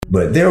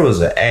But there was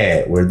an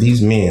ad where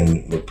these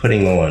men were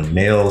putting on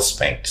male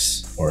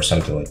Spanx or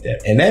something like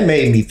that. And that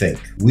made me think,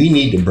 we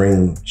need to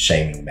bring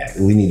shaming back.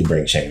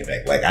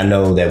 Like, I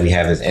know that we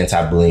have this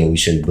anti-bullying, we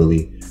shouldn't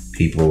bully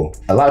people.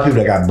 A lot of people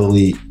that got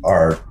bullied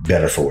are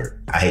better for it.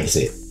 I hate to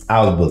say it.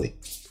 I was bullied.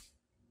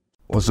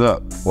 What's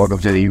up? Welcome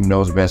to the You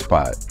Knows Best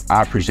Pod.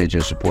 I appreciate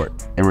your support.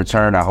 In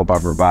return, I hope I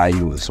provide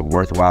you with some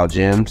worthwhile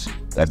gems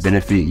that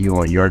benefit you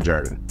on your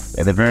journey.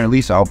 At the very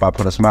least, I hope I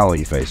put a smile on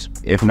your face.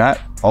 If not,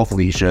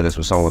 hopefully you share this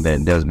with someone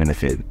that does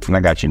benefit. And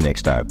I got you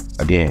next time.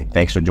 Again,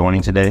 thanks for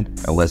joining today,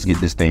 and let's get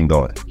this thing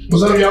going.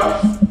 What's up,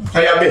 y'all? How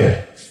y'all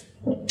been?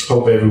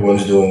 Hope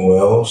everyone's doing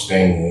well,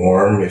 staying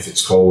warm if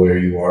it's cold where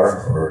you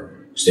are,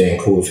 or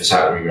staying cool if it's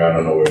hot where you're at. I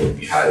don't know where it would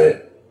be hot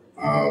at.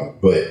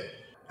 But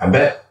I'm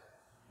back.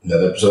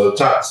 Another episode of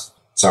T.O.T.S.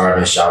 Sorry I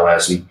missed y'all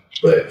last week,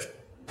 but,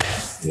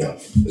 you know,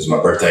 it was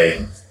my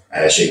birthday. I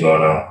had shit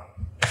going on,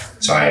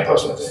 so I ain't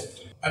posting nothing.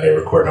 I didn't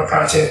record no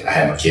content. I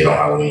had my kid on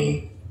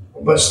Halloween,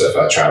 a bunch of stuff.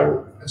 I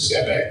traveled. I just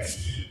got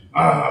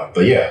back.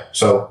 But yeah,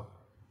 so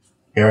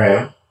here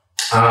I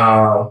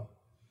am.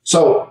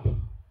 So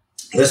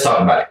let's talk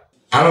about it.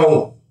 I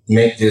don't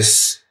make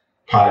this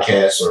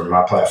podcast or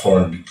my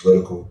platform to be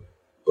political,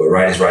 but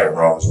right is right and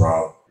wrong is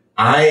wrong.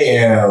 I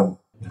am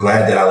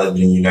glad that I live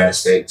in the United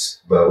States,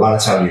 but a lot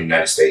of times the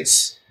United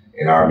States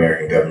and our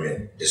American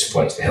government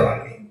disappoints the hell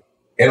out of me.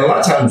 And a lot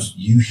of times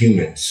you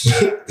humans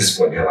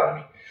disappoint the hell out of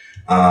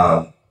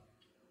me.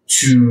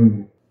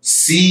 To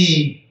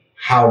see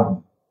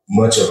how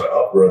much of an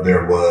uproar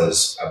there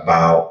was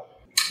about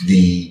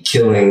the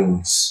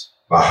killings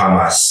by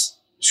Hamas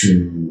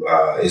to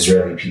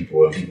Israeli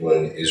people and people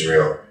in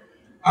Israel,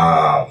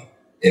 and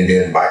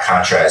then by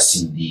contrast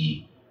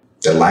see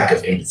the lack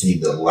of empathy,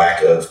 the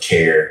lack of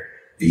care,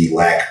 the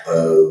lack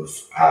of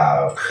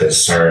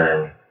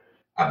concern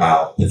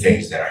about the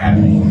things that are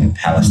happening in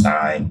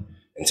Palestine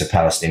and to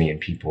Palestinian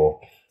people.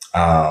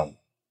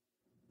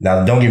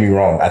 Now, don't get me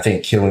wrong. I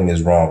think killing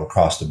is wrong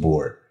across the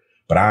board,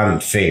 but I'm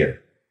fair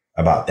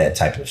about that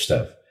type of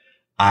stuff.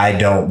 I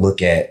don't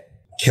look at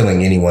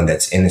killing anyone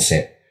that's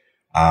innocent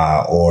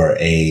or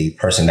a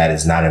person that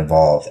is not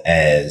involved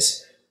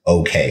as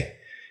okay.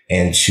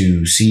 And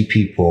to see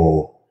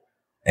people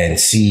and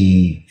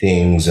see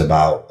things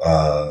about,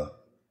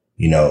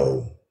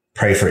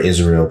 pray for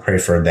Israel, pray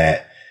for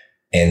that,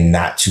 and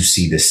not to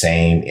see the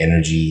same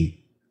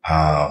energy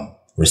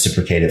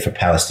reciprocated for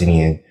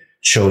Palestinian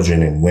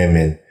children and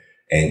women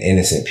and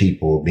innocent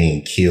people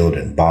being killed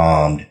and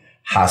bombed,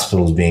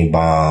 hospitals being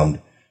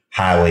bombed,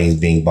 highways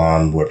being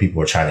bombed where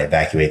people are trying to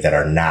evacuate that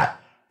are not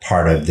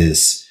part of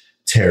this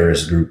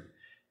terrorist group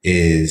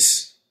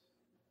is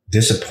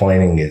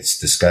disappointing. It's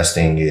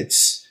disgusting.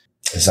 It's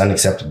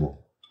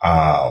unacceptable.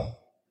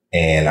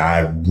 And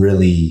I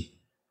really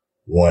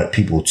want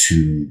people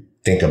to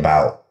think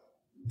about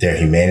their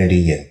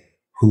humanity and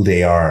who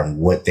they are and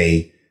what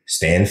they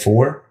stand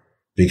for,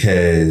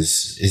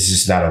 because it's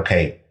just not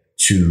okay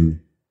to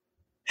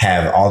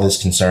have all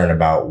this concern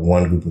about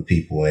one group of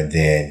people and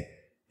then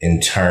in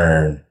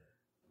turn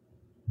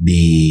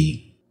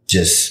be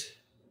just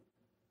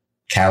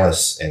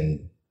callous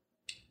and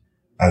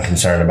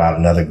unconcerned about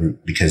another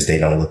group because they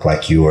don't look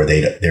like you or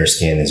their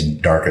skin is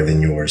darker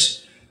than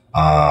yours,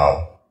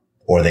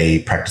 or they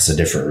practice a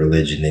different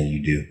religion than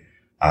you do,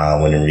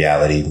 when in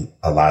reality,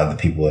 a lot of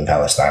the people in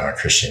Palestine are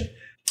Christian.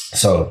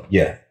 So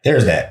yeah,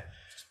 there's that.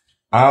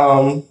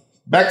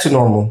 Back to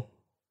normal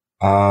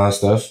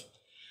stuff.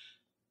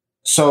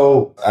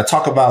 So I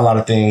talk about a lot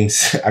of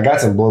things. I got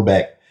some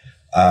blowback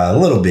a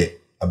little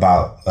bit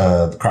about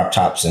the crop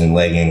tops and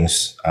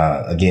leggings.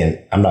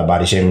 Again, I'm not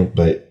body shaming,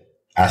 but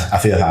I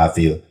feel how I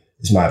feel.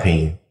 It's my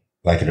opinion.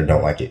 Like it or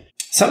don't like it.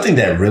 Something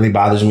that really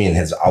bothers me and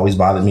has always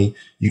bothered me,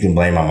 you can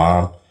blame my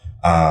mom,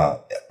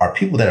 are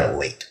people that are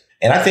late.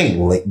 And I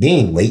think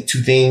being late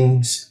to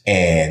things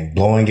and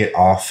blowing it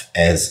off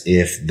as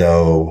if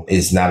though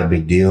it's not a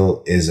big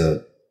deal is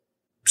a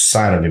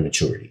sign of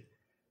immaturity.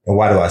 And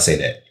why do I say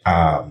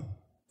that?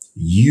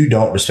 You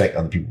don't respect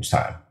other people's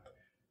time.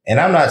 And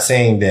I'm not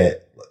saying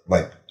that,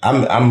 like,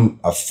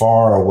 I'm a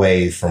far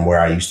away from where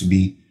I used to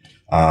be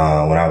when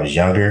I was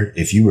younger.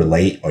 If you were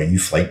late or you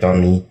flaked on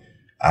me,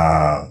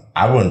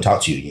 I wouldn't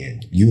talk to you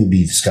again. You would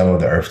be the scum of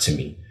the earth to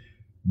me.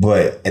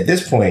 But at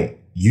this point,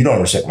 you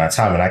don't respect my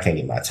time and I can't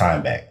get my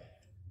time back.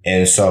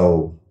 And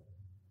so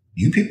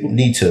you people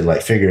need to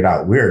like figure it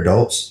out. We're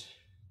adults,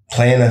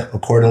 plan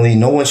accordingly.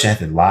 No one should have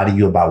to lie to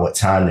you about what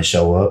time to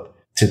show up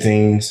to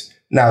things.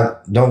 Now,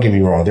 don't get me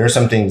wrong. There are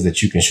some things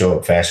that you can show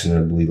up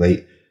fashionably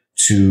late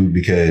to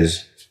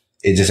because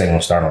it just ain't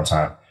gonna start on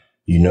time.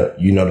 You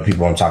know the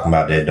people I'm talking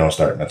about that don't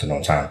start nothing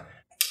on time.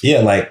 Yeah,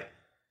 like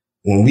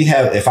when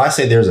if I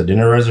say there's a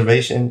dinner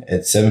reservation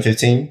at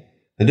 7:15,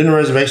 the dinner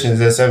reservation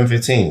is at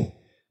 7:15.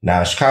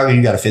 Now in Chicago,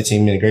 you got a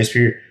 15-minute grace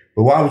period,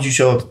 but why would you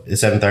show up at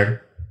 7:30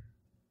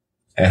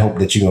 and hope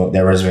that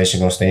that reservation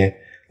gonna stand?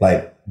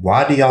 Like,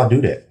 why do y'all do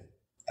that?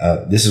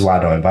 This is why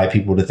I don't invite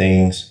people to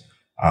things,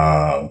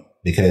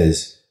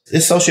 because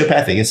it's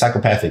sociopathic, it's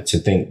psychopathic to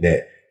think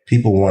that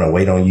people want to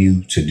wait on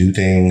you to do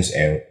things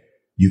and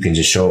you can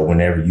just show up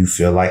whenever you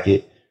feel like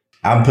it.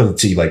 I'm putting it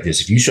to you like this.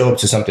 If you show up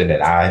to something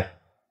that I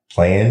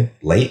plan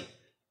late,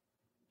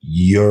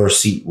 your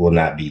seat will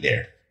not be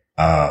there.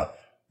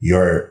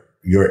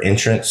 Your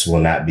entrance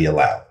will not be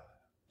allowed.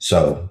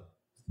 So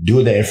do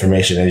with that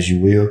information as you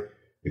will,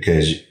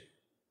 because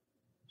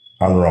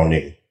I'm the wrong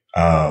nigga.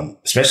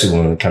 Especially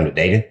when it comes to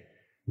dating.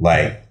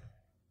 Like,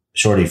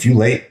 shorty, if you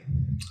late,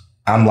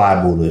 I'm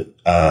liable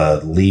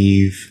to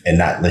leave and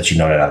not let you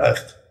know that I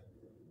left.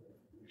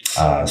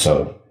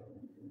 So,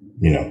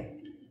 you know,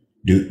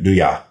 do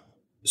y'all.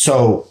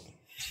 So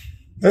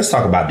let's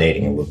talk about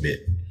dating a little bit.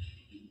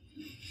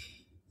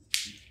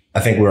 I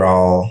think we're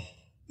all,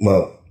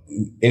 well,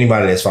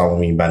 anybody that's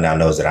following me by now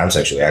knows that I'm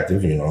sexually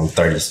active. You know, I'm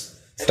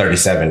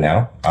 37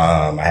 now.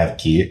 I have a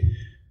kid.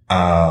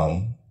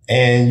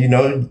 And you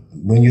know,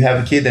 when you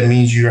have a kid, that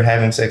means you're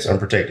having sex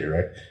unprotected,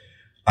 right?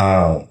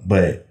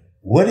 But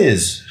what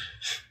is,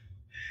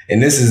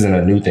 and this isn't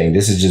a new thing.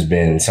 This has just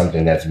been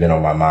something that's been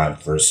on my mind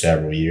for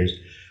several years,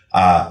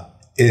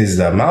 is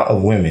the amount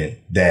of women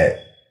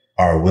that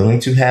are willing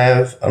to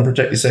have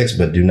unprotected sex,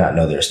 but do not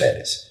know their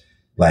status.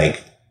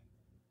 Like,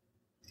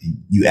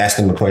 you ask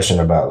them a question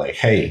about like,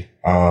 hey,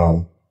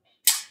 when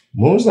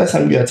was the last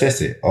time you got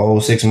tested? Oh,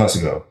 6 months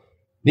ago.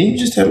 Didn't you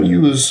just tell me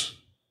you was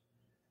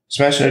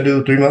smashing a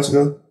dude 3 months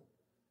ago?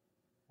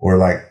 Or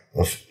like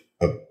a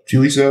few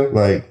weeks ago?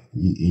 Like,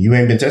 you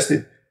ain't been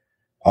tested?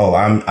 Oh,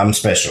 I'm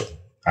special.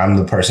 I'm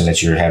the person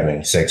that you're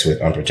having sex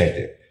with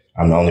unprotected.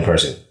 I'm the only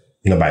person.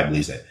 Nobody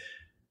believes that.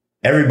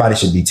 Everybody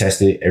should be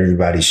tested.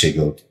 Everybody should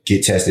go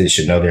get tested,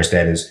 should know their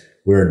status.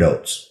 We're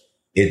adults.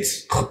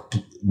 It's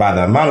by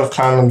the amount of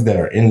condoms that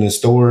are in the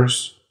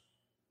stores,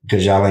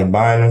 because y'all ain't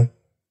buying them,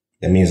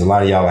 that means a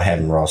lot of y'all are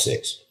having raw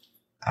sex.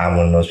 I'm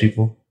one of those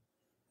people.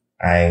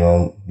 I ain't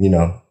gonna, you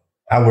know,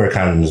 I wear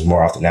condoms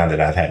more often now that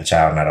I've had a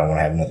child and I don't want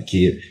to have another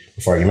kid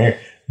before I get married.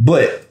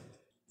 But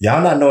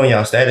y'all not knowing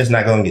y'all status,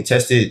 not going to get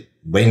tested,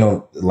 waiting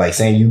on, like,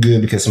 saying you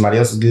good because somebody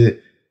else is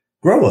good.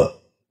 Grow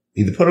up.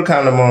 Either put a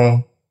condom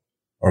on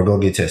or go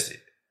get tested.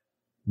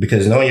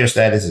 Because knowing your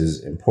status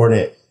is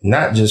important,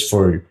 not just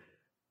for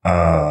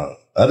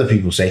other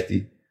people's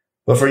safety,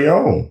 but for your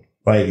own.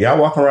 Like, y'all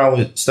walking around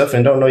with stuff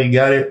and don't know you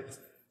got it,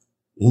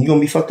 and you're going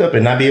to be fucked up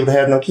and not be able to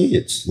have no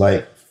kids.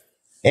 Like,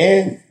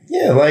 and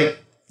yeah, like,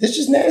 it's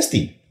just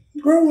nasty.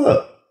 Grow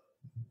up.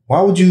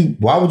 Why would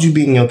you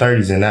be in your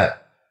 30s and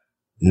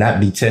not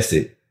be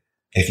tested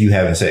if you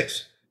having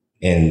sex?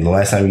 And the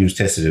last time you was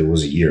tested, it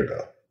was a year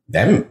ago.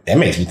 That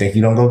makes me think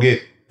you don't go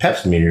get pap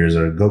smears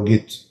or go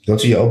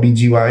to your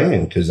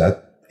OBGYN, because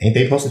ain't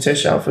they supposed to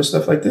test y'all for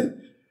stuff like that?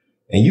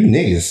 And you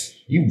niggas,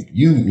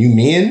 you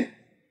men,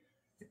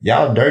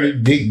 y'all dirty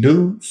dick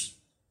dudes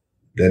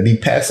that be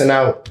passing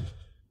out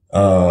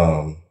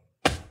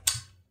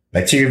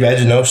bacteria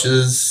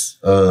vaginosis,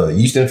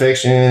 yeast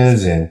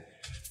infections, and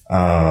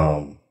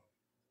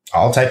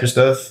all type of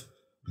stuff,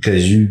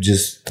 because you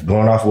just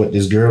going off what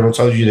this girl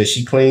told you that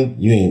she clean.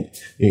 You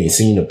ain't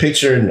seen a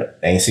picture,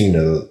 ain't seen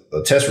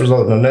a test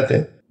result, no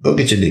nothing. Go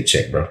get your dick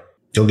checked, bro.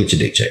 Go get your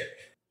dick checked.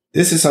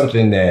 This is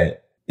something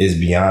that is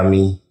beyond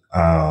me.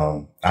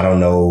 I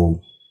don't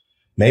know.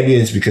 Maybe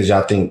it's because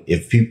y'all think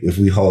if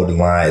we hold the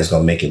line, it's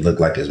gonna make it look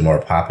like it's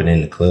more popping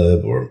in the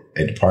club or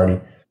at the party.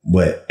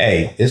 But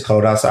hey, it's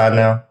cold outside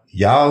now.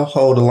 Y'all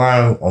hold the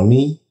line on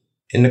me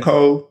in the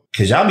cold,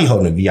 because y'all be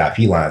holding the VIP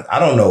line. I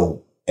don't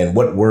know in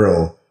what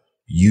world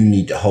you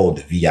need to hold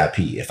the VIP.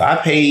 If I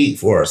paid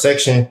for a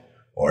section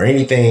or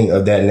anything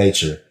of that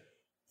nature,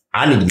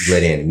 I need to be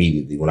let in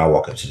immediately when I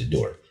walk up to the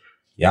door.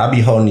 Y'all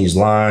be holding these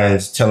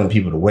lines, telling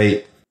people to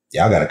wait.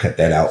 Y'all got to cut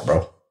that out,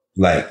 bro.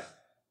 Like,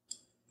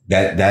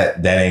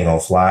 that ain't gonna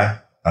fly,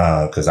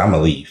 because I'm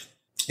gonna leave.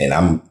 And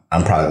I'm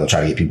probably gonna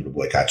try to get people to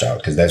boycott y'all,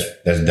 because that's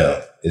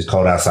dumb. It's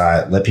cold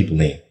outside. Let people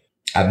in.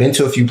 I've been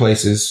to a few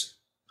places,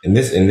 and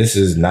this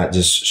is not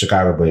just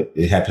Chicago, but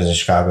it happens in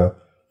Chicago.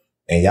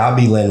 And y'all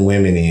be letting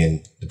women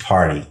in the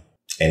party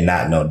and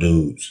not no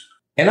dudes.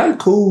 And I'm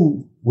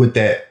cool with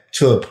that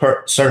to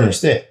a certain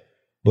extent.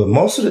 But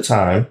most of the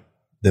time,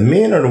 the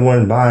men are the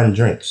one buying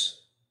drinks.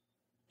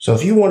 So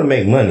if you want to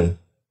make money,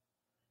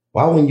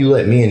 why wouldn't you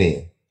let men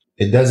in?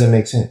 It doesn't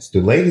make sense.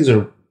 The ladies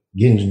are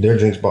getting their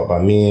drinks bought by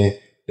men,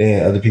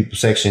 then other people's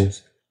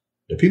sections.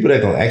 The people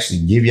that gonna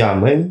actually give y'all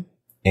money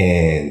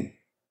and,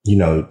 you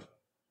know,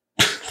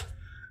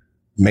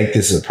 make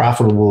this a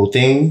profitable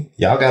thing,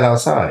 y'all got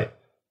outside.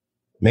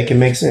 Make it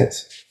make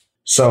sense.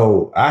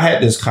 So I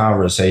had this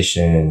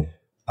conversation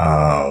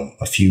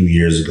a few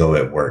years ago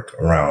at work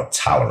around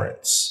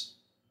tolerance.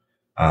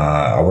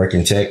 I work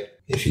in tech,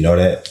 if you know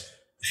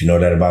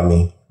that about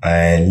me.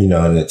 And, you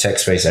know, in the tech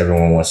space,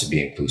 everyone wants to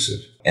be inclusive.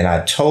 And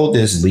I told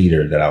this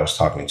leader that I was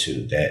talking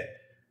to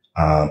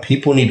that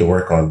people need to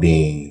work on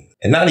being,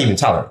 and not even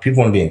tolerant, people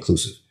want to be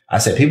inclusive. I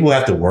said people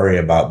have to worry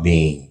about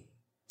being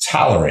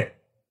tolerant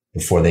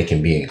before they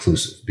can be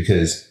inclusive.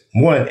 Because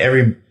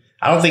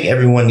I don't think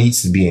everyone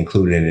needs to be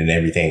included in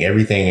everything.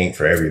 Everything ain't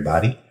for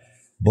everybody.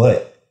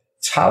 But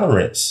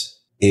tolerance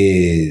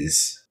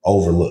is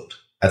overlooked.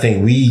 I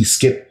think we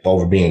skip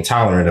over being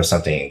tolerant of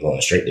something and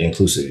going straight to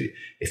inclusivity.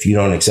 If you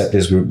don't accept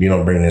this group, you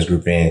don't bring this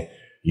group in,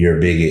 you're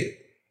a bigot.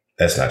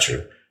 That's not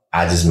true.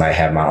 I just might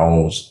have my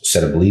own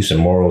set of beliefs and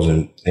morals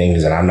and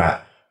things, and I'm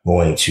not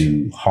going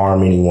to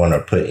harm anyone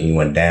or put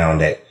anyone down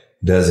that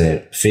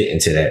doesn't fit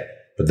into that.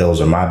 But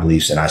those are my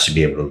beliefs, and I should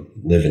be able to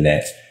live in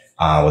that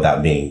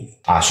without being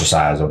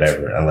ostracized or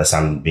whatever, unless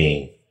I'm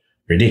being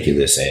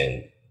ridiculous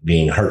and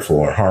being hurtful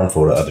or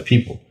harmful to other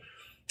people.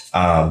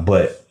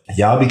 But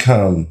y'all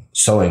become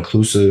so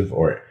inclusive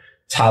or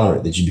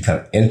tolerant that you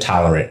become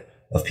intolerant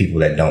of people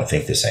that don't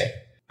think the same.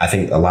 I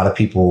think a lot of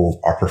people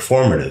are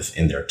performative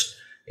in their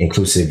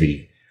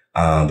inclusivity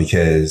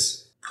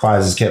because, quiet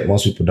as it's kept,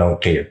 most people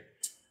don't care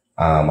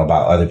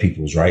about other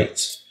people's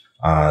rights.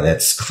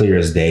 That's clear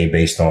as day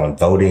based on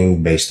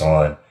voting, based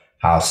on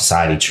how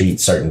society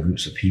treats certain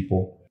groups of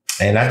people.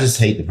 And I just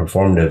hate the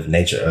performative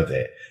nature of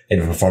that.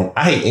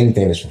 I hate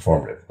anything that's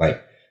performative.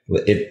 Like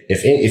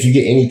if you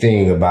get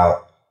anything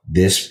about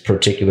this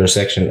particular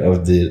section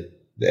of the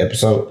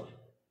episode,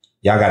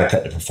 y'all got to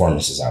cut the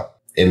performances out.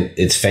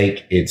 It's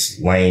fake. It's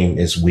lame.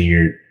 It's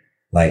weird.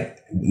 Like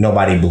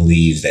nobody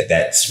believes that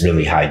that's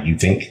really how you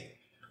think.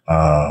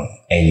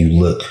 And you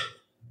look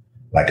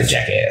like a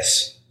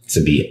jackass,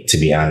 to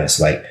be honest.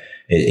 Like,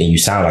 and you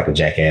sound like a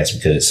jackass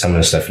because some of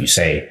the stuff you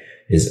say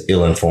is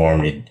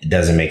ill-informed. It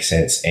doesn't make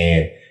sense.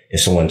 And if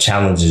someone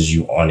challenges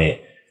you on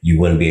it, you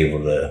wouldn't be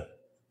able to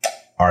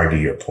argue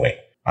your point.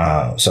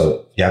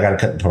 So y'all got to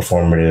cut the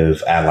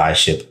performative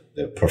allyship,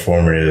 the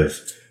performative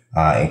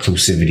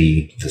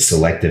inclusivity, the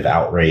selective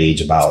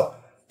outrage about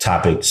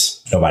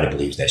topics. Nobody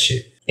believes that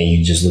shit. And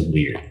you just look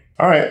weird.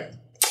 All right.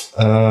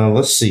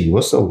 Let's see.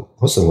 What's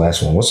the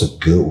last one? What's a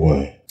good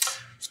one?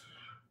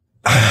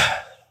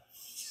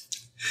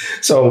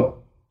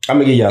 So I'm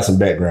going to give y'all some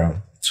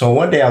background. So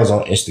one day I was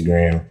on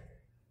Instagram.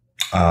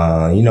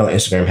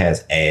 Instagram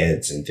has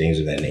ads and things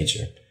of that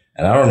nature.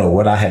 And I don't know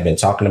what I had been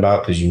talking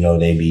about because,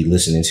 they be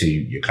listening to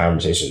your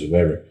conversations or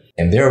whatever.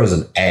 And there was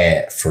an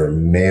ad for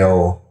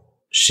male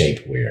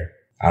shapewear.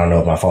 I don't know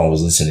if my phone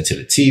was listening to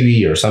the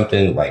TV or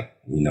something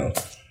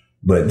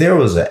but there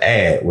was an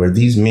ad where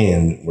these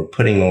men were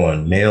putting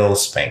on male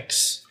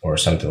Spanx or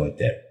something like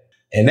that.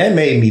 And that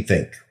made me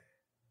think,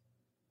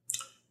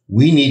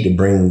 we need to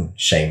bring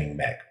shaming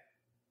back.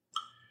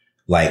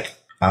 Like,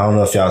 I don't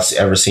know if y'all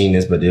ever seen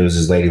this, but there was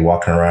this lady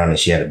walking around and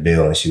she had a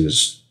bill and she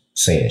was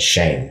saying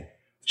shame.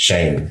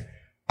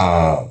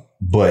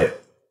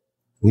 But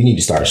we need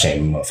to start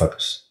shaming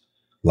motherfuckers.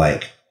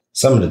 Like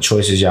some of the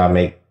choices y'all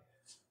make,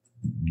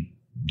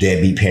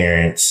 deadbeat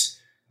parents,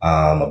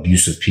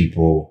 abusive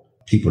people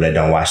that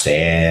don't wash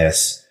their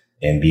ass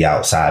and be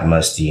outside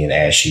musty and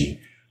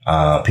ashy,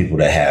 people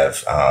that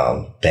have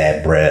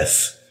bad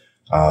breath,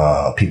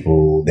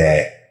 people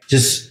that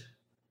just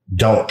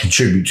don't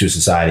contribute to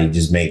society,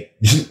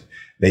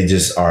 they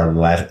just are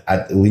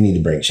laughing. We need to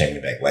bring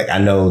shaming back. Like I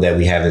know that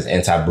we have this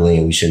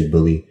anti-bullying, we shouldn't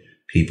bully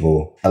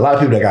people. A lot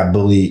of people that got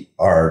bullied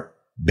are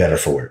better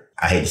for it.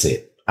 I hate to say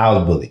it. I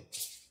was bullied.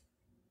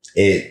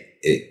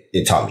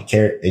 It taught me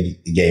character.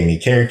 It gave me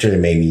character. It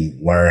made me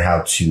learn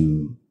how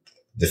to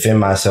defend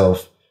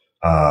myself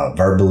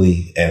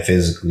verbally and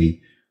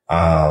physically.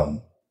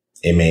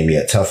 It made me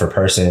a tougher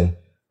person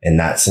and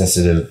not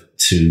sensitive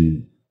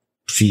to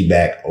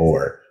feedback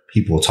or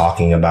people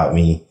talking about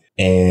me.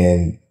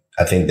 And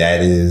I think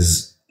that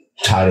is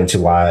tied into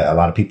why a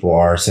lot of people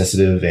are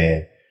sensitive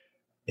and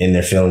in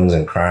their feelings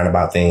and crying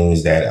about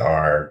things that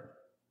are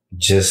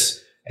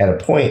just at a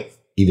point,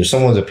 either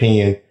someone's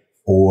opinion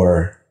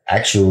or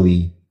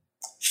actually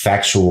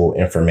factual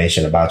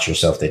information about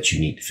yourself that you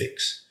need to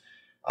fix.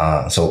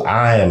 So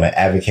I am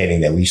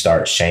advocating that we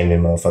start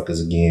shaming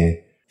motherfuckers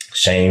again.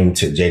 Shame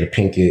to Jada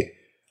Pinkett.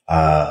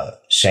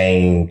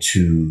 Shame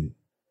to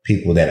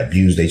people that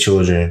abuse their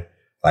children.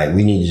 Like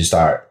we need to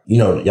start,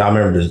 y'all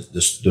remember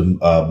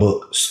the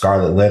book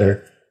Scarlet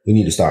Letter? We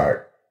need to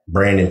start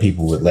branding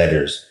people with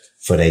letters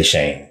for their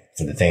shame,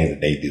 for the things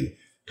that they do.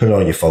 Put it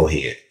on your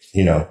forehead.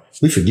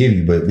 We forgive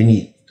you, but we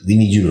need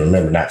you to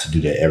remember not to do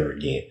that ever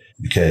again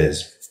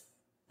because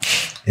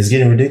it's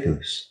getting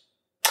ridiculous.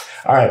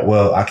 All right.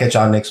 Well, I'll catch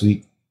y'all next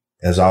week.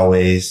 As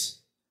always,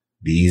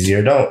 be easy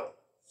or don't.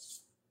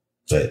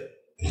 But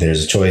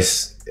there's a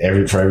choice.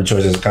 For every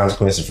choice, there's a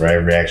consequence. And for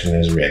every action,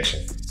 there's a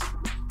reaction.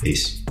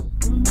 Peace.